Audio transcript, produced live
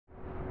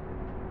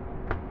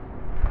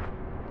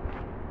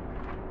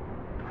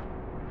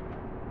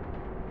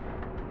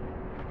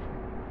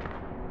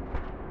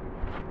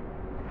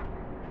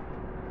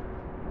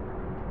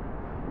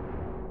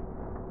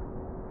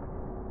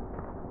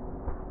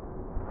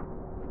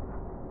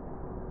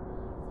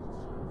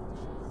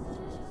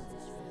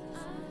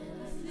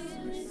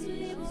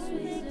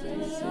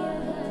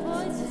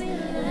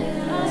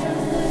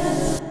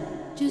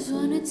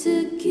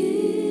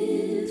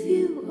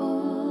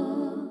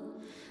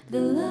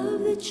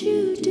love that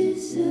you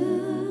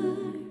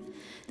deserve,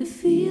 the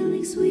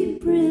feelings we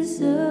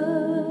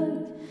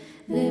preserve,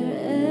 they're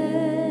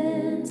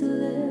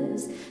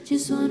endless.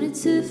 Just wanted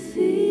to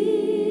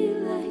feel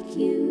like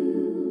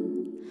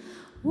you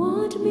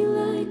want me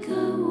like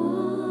I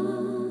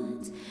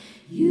want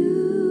you.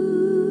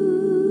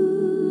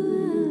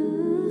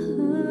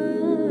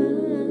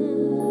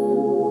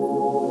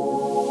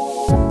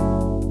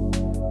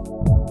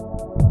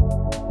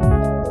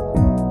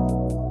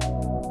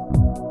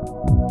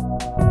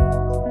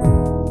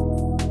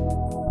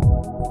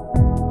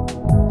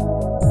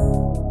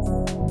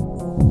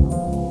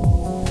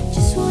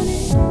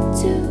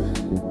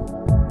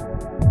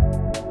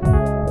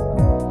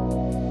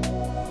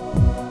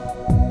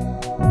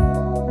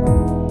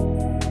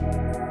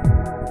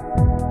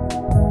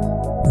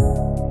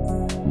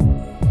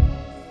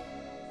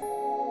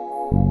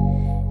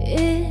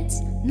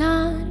 It's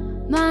not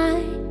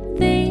my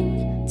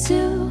thing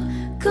to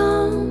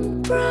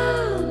compromise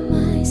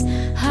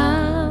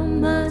how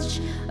much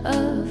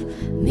of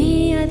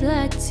me I'd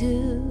like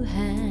to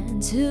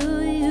hand to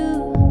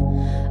you.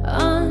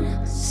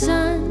 On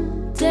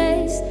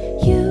Sundays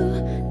you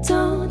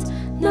don't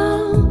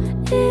know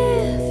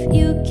if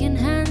you can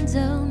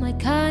handle my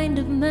kind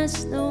of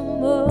mess no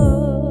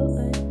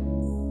more.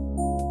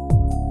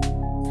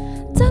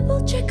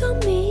 Double check on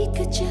me,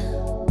 could you?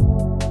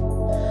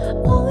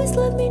 Always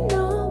let me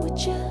know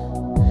with you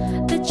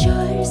that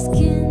your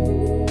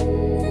skin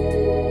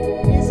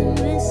isn't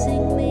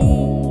missing me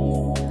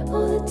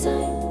all the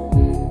time.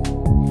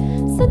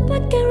 Sit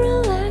back and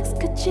relax,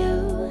 could you?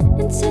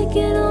 And take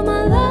in all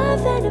my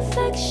love and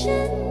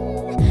affection,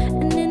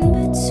 and in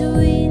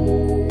between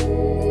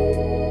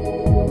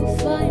we'll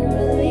find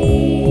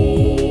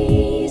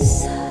release.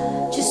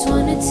 Just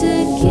wanted to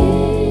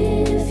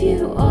give you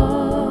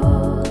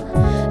all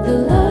the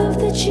love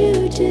that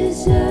you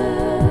deserve.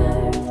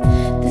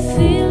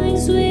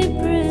 Feelings we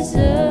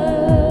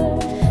preserve,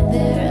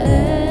 they're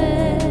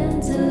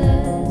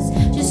endless.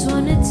 Just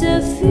wanted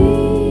to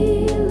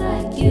feel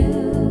like you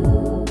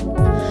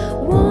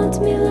want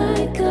me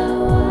like I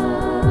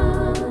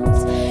want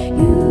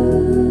you.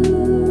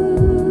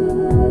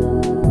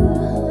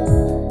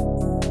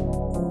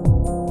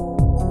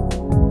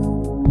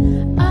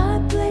 I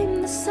blame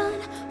the sun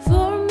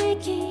for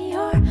making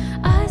your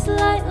eyes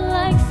light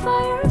like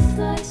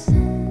fireflies,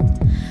 and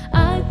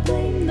I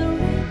blame the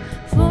rain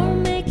for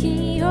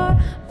making your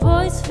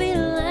voice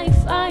feel like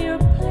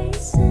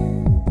fireplace,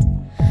 and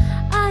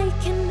I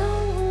can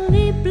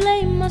only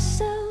blame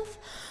myself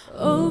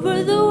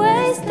over the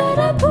ways that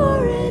I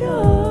pour it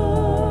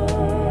on.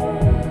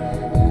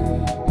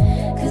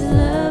 'Cause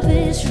love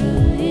is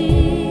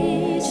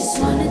really just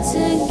wanted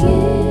to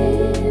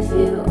give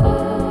you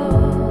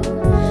all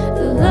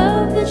the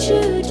love that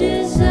you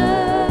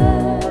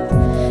deserve,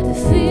 the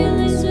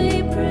feelings we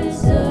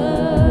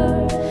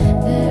preserve,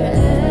 they're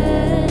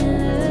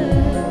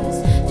endless.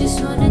 Just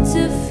wanted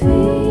to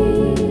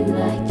feel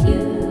like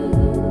you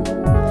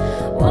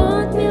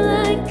want me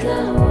like I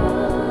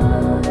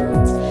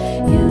want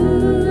you.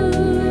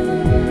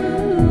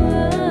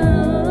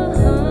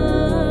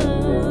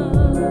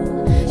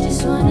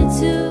 Just wanted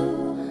to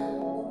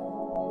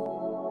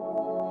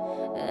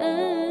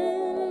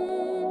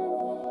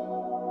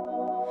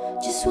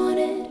just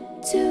wanted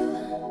to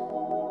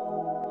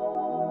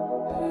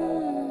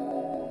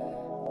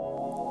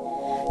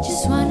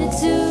just wanted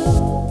to